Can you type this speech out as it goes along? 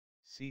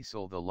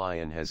Cecil the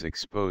lion has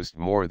exposed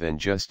more than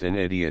just an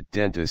idiot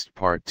dentist.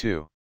 Part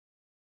 2.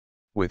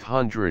 With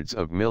hundreds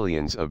of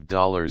millions of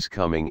dollars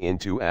coming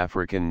into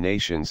African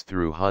nations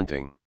through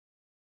hunting,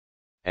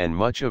 and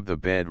much of the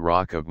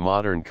bedrock of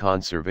modern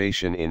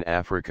conservation in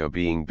Africa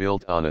being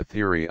built on a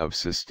theory of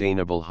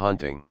sustainable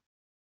hunting,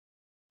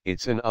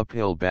 it's an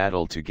uphill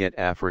battle to get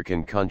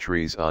African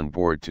countries on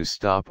board to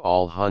stop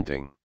all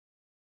hunting.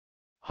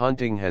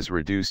 Hunting has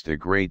reduced a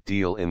great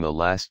deal in the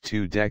last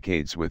 2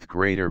 decades, with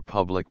greater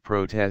public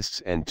protests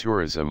and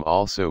tourism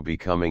also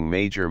becoming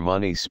major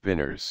money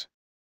spinners.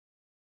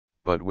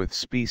 But with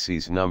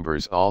species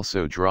numbers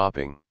also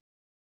dropping,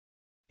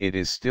 it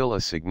is still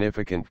a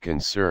significant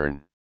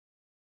concern.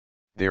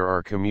 There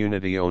are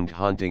community-owned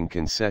hunting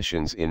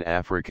concessions in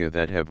Africa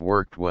that have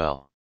worked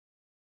well,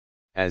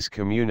 as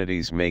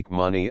communities make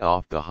money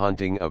off the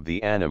hunting of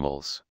the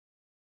animals.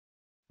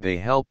 They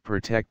help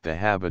protect the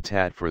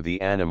habitat for the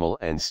animal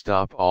and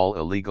stop all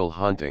illegal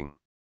hunting.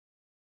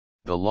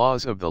 The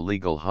laws of the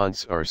legal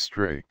hunts are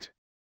strict,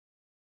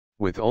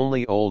 with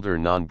only older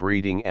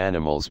non-breeding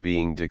animals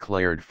being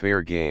declared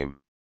fair game.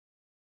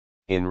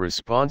 In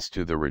response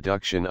to the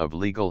reduction of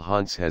legal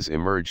hunts has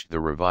emerged the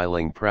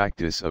reviling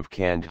practice of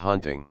canned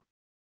hunting,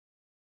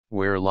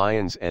 where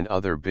lions and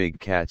other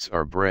big cats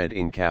are bred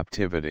in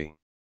captivity,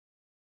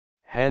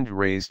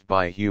 hand-raised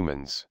by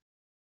humans,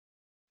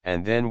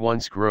 and then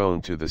once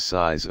grown to the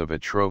size of a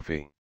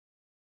trophy,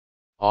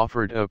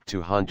 offered up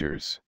to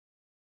hunters.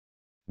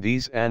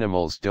 These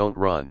animals don't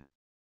run,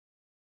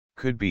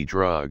 could be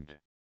drugged,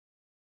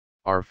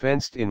 are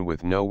fenced in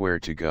with nowhere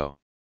to go,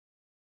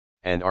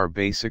 and are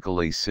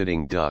basically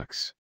sitting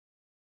ducks.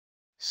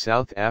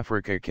 South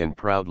Africa can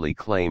proudly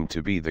claim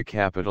to be the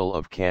capital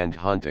of canned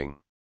hunting.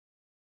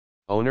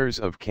 Owners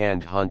of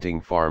canned hunting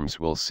farms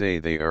will say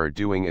they are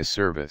doing a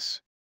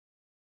service,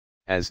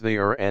 as they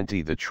are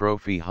anti the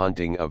trophy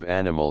hunting of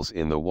animals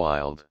in the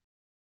wild,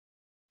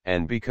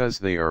 and because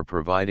they are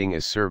providing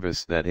a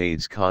service that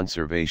aids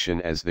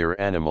conservation as their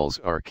animals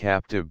are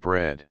captive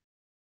bred.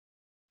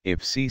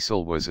 If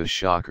Cecil was a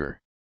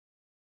shocker,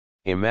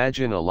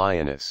 imagine a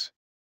lioness,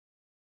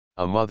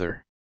 a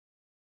mother,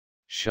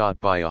 shot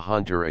by a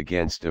hunter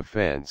against a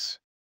fence,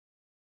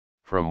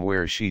 from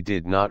where she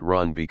did not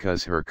run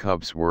because her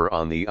cubs were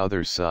on the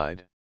other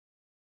side.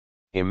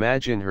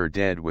 Imagine her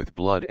dead with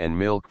blood and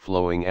milk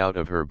flowing out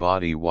of her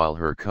body while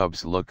her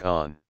cubs look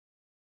on.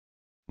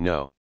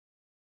 No,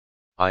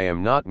 I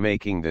am not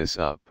making this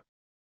up.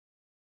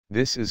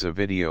 This is a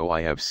video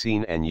I have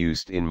seen and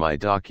used in my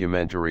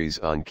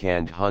documentaries on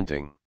canned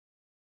hunting.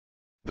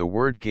 The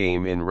word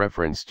game, in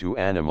reference to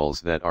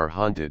animals that are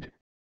hunted,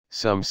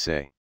 some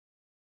say,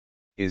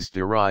 is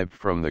derived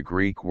from the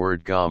Greek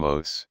word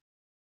gamos,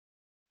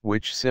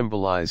 which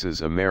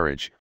symbolizes a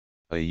marriage,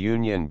 a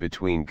union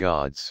between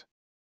gods.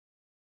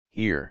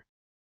 Here,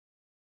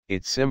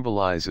 it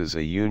symbolizes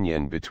a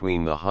union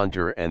between the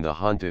hunter and the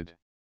hunted.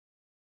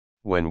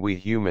 When we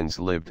humans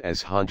lived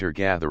as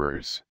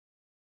hunter-gatherers,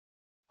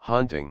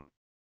 hunting,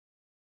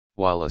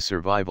 while a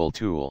survival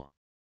tool,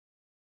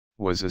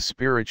 was a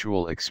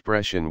spiritual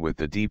expression with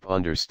the deep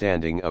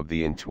understanding of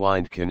the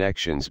entwined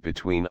connections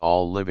between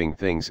all living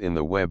things in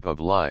the web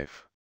of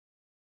life.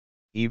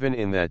 Even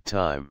in that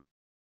time,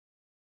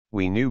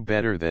 we knew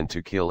better than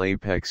to kill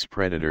apex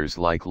predators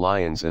like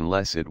lions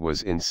unless it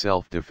was in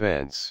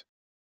self-defense.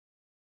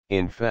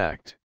 In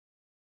fact,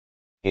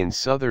 in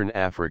southern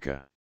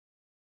Africa,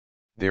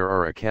 there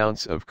are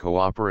accounts of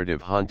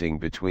cooperative hunting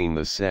between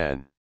the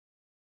San,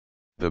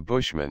 the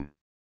Bushmen,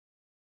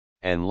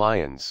 and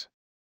lions.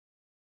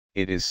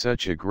 It is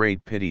such a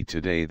great pity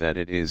today that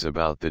it is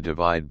about the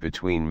divide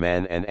between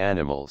man and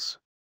animals,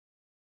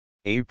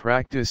 a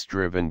practice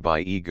driven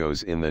by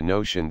egos in the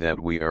notion that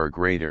we are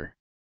greater,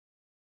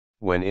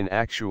 when in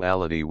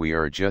actuality we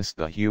are just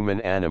the human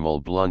animal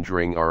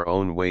blundering our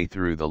own way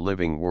through the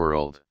living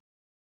world.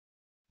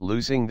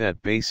 Losing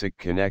that basic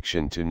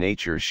connection to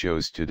nature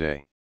shows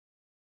today.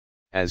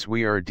 As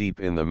we are deep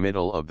in the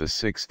middle of the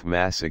 6th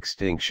mass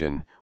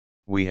extinction,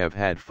 we have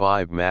had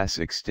 5 mass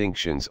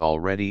extinctions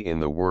already in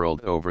the world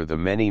over the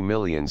many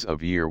millions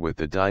of years, with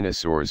the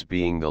dinosaurs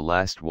being the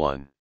last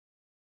one.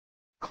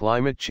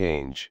 Climate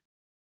change,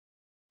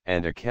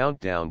 and a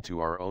countdown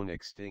to our own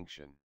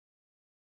extinction.